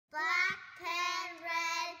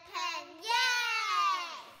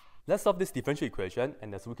let's solve this differential equation,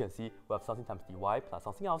 and as we can see, we have something times dy plus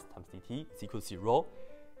something else times dt is equal to 0.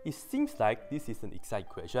 It seems like this is an exact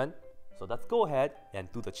equation, so let's go ahead and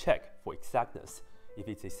do the check for exactness. If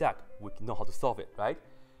it's exact, we know how to solve it, right?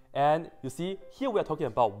 And you see, here we are talking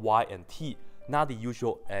about y and t, not the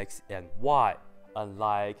usual x and y,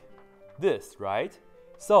 unlike this, right?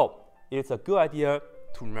 So it's a good idea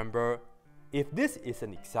to remember, if this is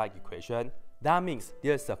an exact equation, that means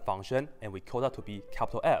there's a function and we call that to be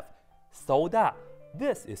capital F, so that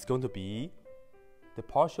this is going to be the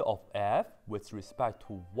partial of f with respect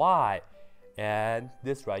to y, and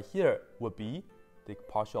this right here would be the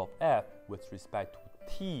partial of f with respect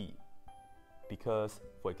to t, because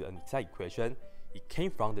for an exact equation, it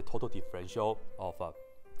came from the total differential of a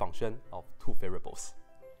function of two variables.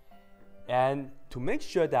 And to make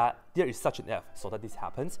sure that there is such an f so that this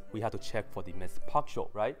happens, we have to check for the mixed partial,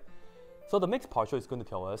 right? So the mixed partial is going to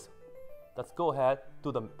tell us, let's go ahead,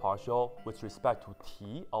 do the partial with respect to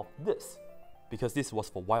t of this, because this was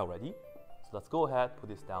for y already. So let's go ahead, put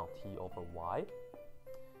this down, t over y.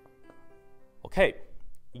 Okay,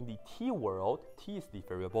 in the t world, t is the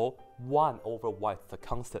variable, 1 over y is the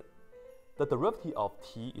constant. The derivative of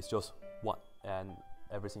t is just 1, and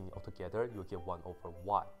everything altogether, you'll get 1 over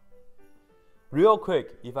y. Real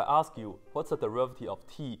quick, if I ask you, what's the derivative of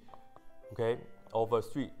t, okay, over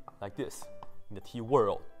 3, like this, in the t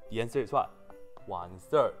world, the answer is what?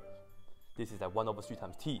 1/3. This is like 1 over 3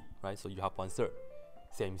 times t, right? So you have 1/3.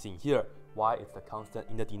 Same thing here. Y is the constant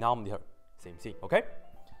in the denominator. Same thing, okay?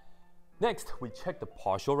 Next, we check the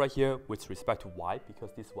partial right here with respect to y,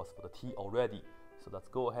 because this was for the t already. So let's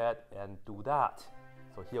go ahead and do that.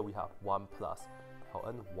 So here we have 1 plus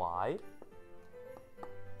ln y.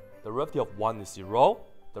 The derivative of 1 is 0.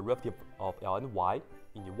 The derivative of ln y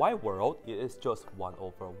in the y world, it is just 1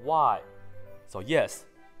 over y. So yes,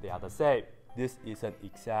 they are the same. This is an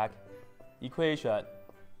exact equation.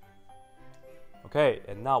 Okay,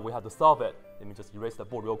 and now we have to solve it. Let me just erase the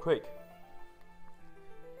board real quick.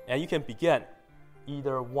 And you can begin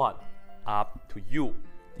either one, up to you.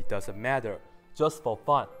 It doesn't matter. Just for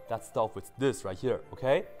fun, let's start with this right here,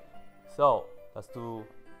 okay? So let's do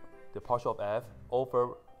the partial of f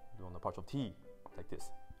over the partial of t, like this.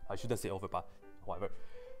 I shouldn't say over, but whatever.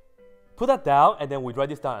 Put that down, and then we write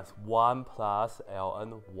this down as 1 plus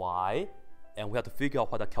ln y, and we have to figure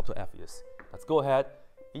out what the capital F is. Let's go ahead,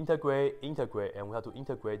 integrate, and we have to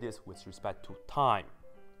integrate this with respect to time.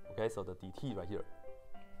 Okay, so the dt right here.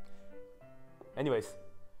 Anyways,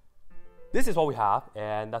 this is what we have,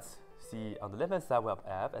 and let's see on the left hand side we have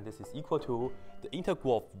f, and this is equal to the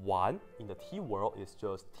integral of 1 in the t world is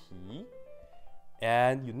just t,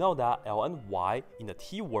 and you know that ln y in the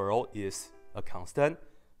t world is a constant,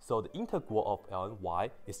 so the integral of ln y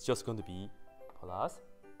is just going to be plus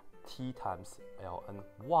t times ln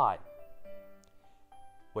y.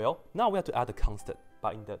 Well, now we have to add a constant,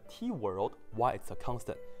 but in the t world, y is a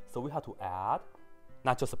constant, so we have to add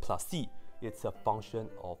not just a plus c, it's a function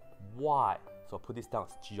of y. So I'll put this down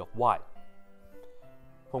as g of y.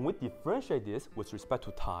 When we differentiate this with respect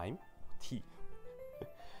to time, t,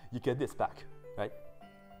 you get this back, right?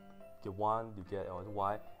 You get 1, you get ln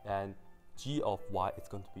y, and g of y is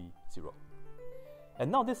going to be 0. And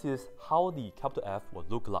now this is how the capital F will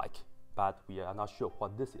look like, but we are not sure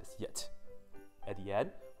what this is yet. At the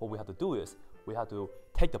end, what we have to do is we have to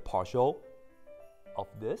take the partial of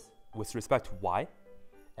this with respect to y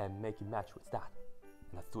and make it match with that.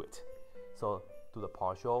 And let's do it. So do the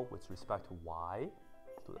partial with respect to y,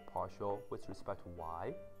 do the partial with respect to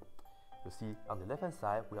y. You see on the left hand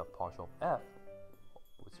side we have partial of f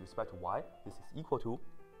with respect to y. This is equal to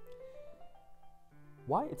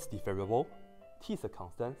y, it's the variable, t is a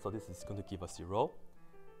constant, so this is going to give us 0.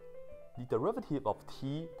 The derivative of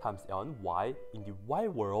t times ln y in the y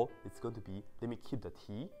world is going to be, let me keep the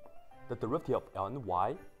t. The derivative of ln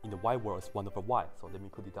y in the y world is 1 over y, so let me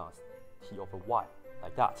put it down as t over y,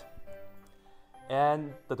 like that.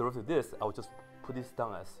 And the derivative of this, I will just put this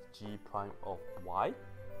down as g prime of y.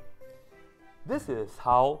 This is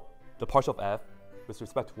how the partial of f with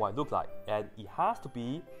respect to y look like, and it has to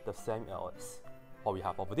be the same as what we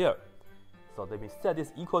have over there. So let me set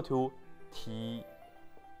this equal to t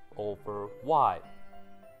over y.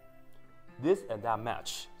 This and that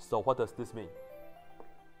match. So what does this mean?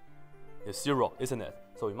 It's 0, isn't it?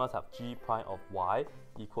 So we must have g prime of y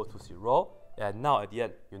equal to 0. And now at the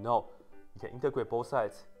end, you know, you can integrate both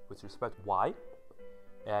sides with respect to y.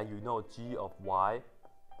 And you know g of y,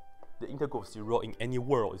 the integral of 0 in any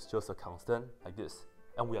world is just a constant, like this.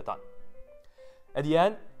 And we are done. At the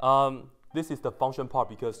end, this is the function part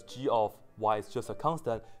because g of y is just a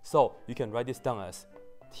constant. So you can write this down as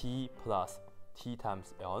t plus t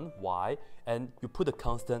times ln y, and you put the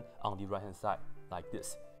constant on the right hand side like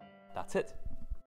this. That's it.